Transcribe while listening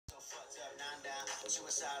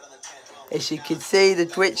As you can see, the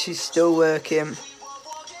Twitch is still working.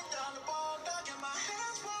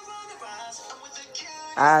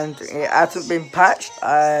 And it hasn't been patched.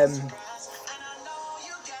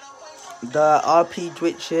 The RP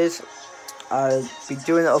Twitches, I'll be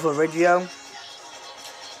doing another video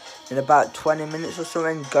in about 20 minutes or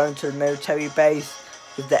something, going to the military base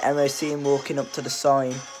with the MOC and walking up to the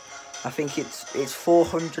sign. I think it's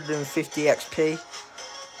 450 XP.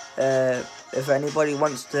 If anybody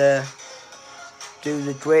wants to do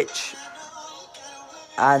the Twitch,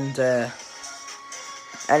 and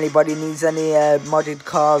anybody needs any modded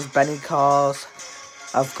cars, Benny cars,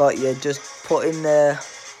 I've got you. Just put in the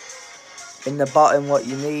bottom what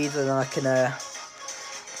you need, and I can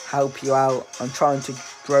help you out. I'm trying to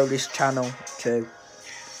grow this channel too.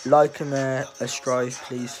 Like and subscribe,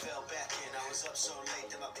 please.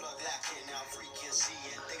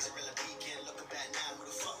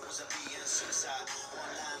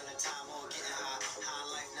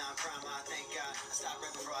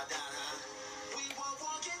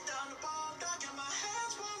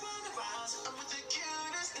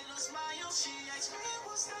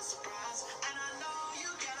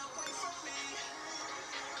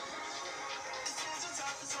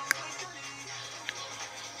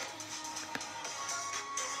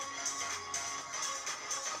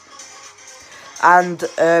 And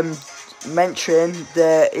mention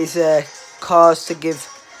there is cars to give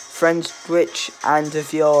friends Twitch, and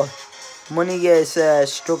if your money is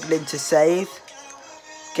struggling to save,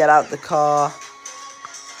 get out the car,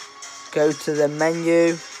 go to the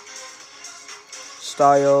menu,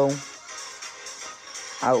 style,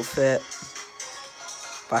 outfit,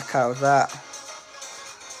 back out of that,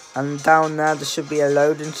 and down there should be a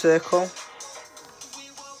loading circle,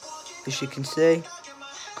 as you can see.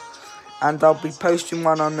 And I'll be posting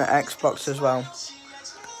one on the Xbox as well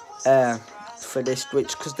for this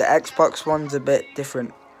Twitch, because the Xbox one's a bit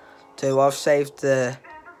different too. I've saved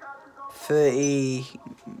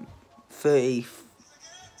 35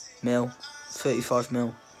 mil,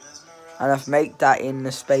 and I've made that in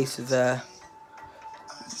the space of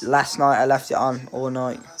last night. I left it on all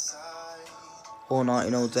night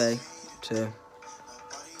and all day too.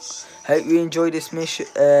 Hope you enjoyed this mission,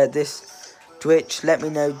 this Twitch. Let me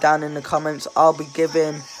know down in the comments. I'll be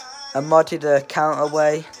giving a modded account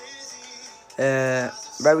away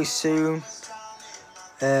very soon.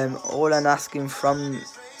 All I'm asking from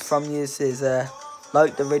you is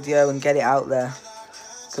like the video and get it out there,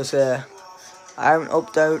 because I haven't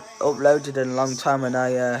uploaded in a long time, and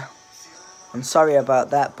I'm sorry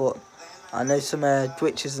about that, but I know some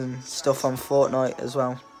Twitches and stuff on Fortnite as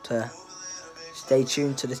well. To stay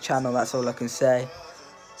tuned to the channel, that's all I can say.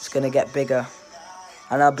 It's going to get bigger.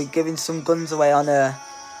 And I'll be giving some guns away on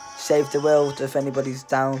Save the World if anybody's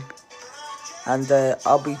down. And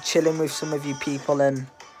I'll be chilling with some of you people and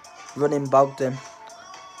running Bogdan.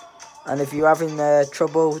 And if you're having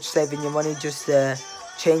trouble saving your money, just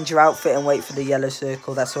change your outfit and wait for the yellow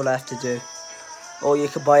circle. That's all I have to do. Or you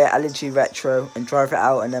could buy an LG Retro and drive it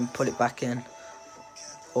out and then put it back in.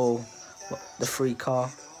 Or the free car.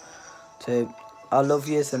 So I love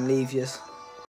yous and leave yous.